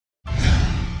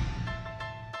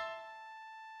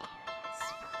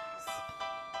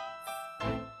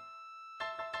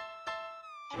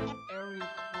Hey,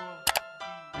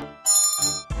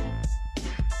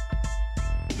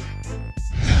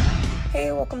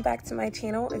 welcome back to my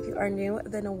channel. If you are new,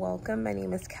 then welcome. My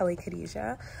name is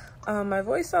Heykadesha. My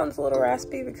voice sounds a little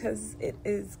raspy because it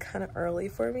is kind of early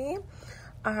for me.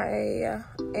 I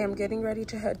am getting ready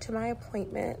to head to my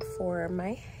appointment for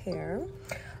my hair.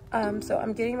 So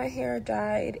I'm getting my hair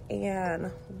dyed and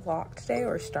locked today,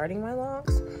 or starting my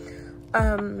locks.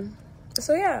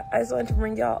 So yeah, I just wanted to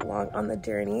bring y'all along on the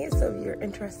journey. So if you're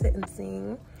interested in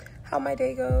seeing how my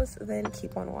day goes, then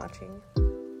keep on watching.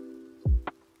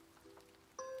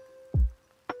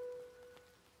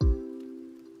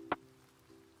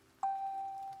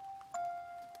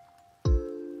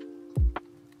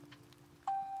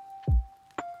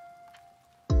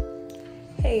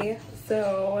 Hey,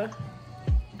 so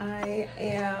I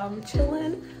am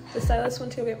chilling. The stylist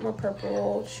went to a bit more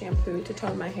purple shampoo to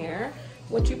tone my hair,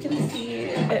 which you can see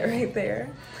it right there.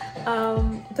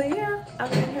 But yeah,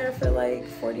 I've been here for like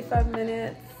 45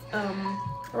 minutes,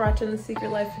 watching The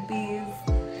Secret Life of Bees.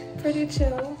 Pretty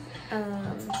chill.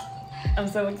 I'm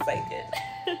so excited.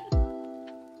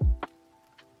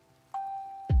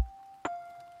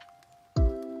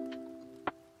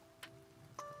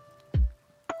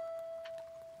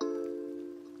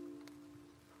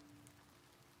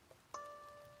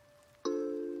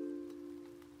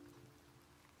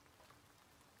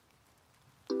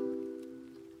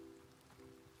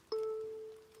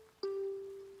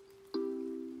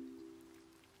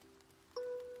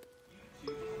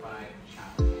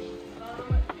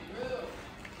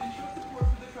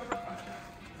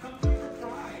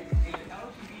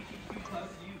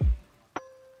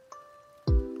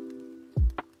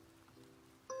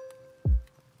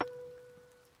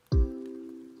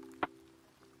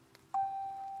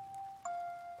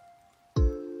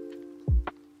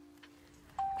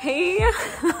 Hey,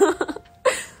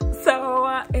 so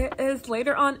it is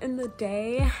later on in the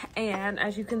day, and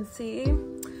as you can see,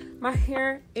 my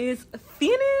hair is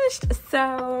finished.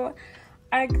 So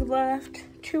I left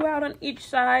 2 out on each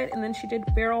side, and then she did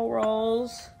barrel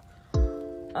rolls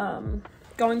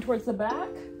going towards the back,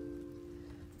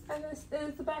 and this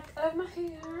is the back of my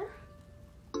hair.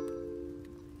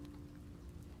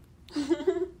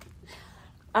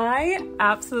 I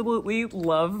absolutely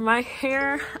love my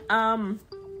hair.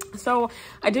 So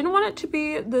I didn't want it to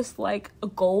be this like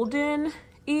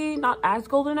golden-y, not as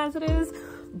golden as it is,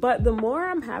 but the more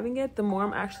I'm having it, the more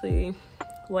I'm actually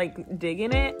like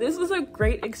digging it. This was a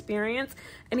great experience.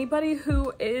 Anybody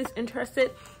who is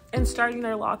interested in starting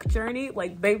their lock journey,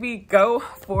 like, baby, go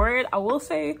for it. I will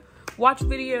say watch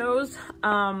videos,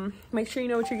 make sure you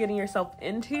know what you're getting yourself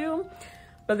into.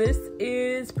 But this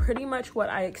is pretty much what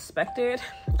I expected.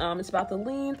 It's about the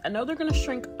length. I know they're gonna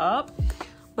shrink up,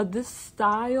 but this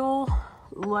style,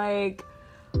 like,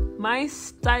 my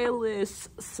stylist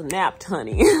snapped,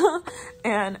 honey.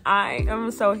 And I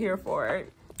am so here for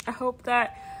it. I hope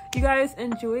that you guys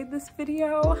enjoyed this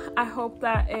video. I hope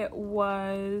that it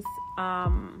was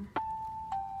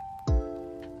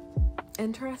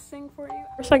interesting for you.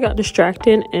 First, I got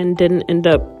distracted and didn't end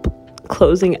up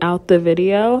closing out the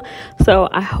video, so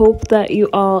I hope that you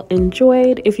all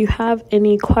enjoyed. If you have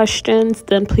any questions,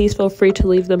 then please feel free to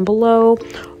leave them below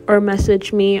or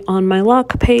message me on my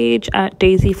lock page at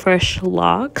Daisy Fresh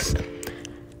Locks.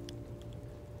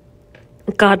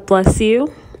 God bless you.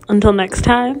 Until next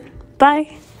time,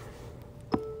 bye.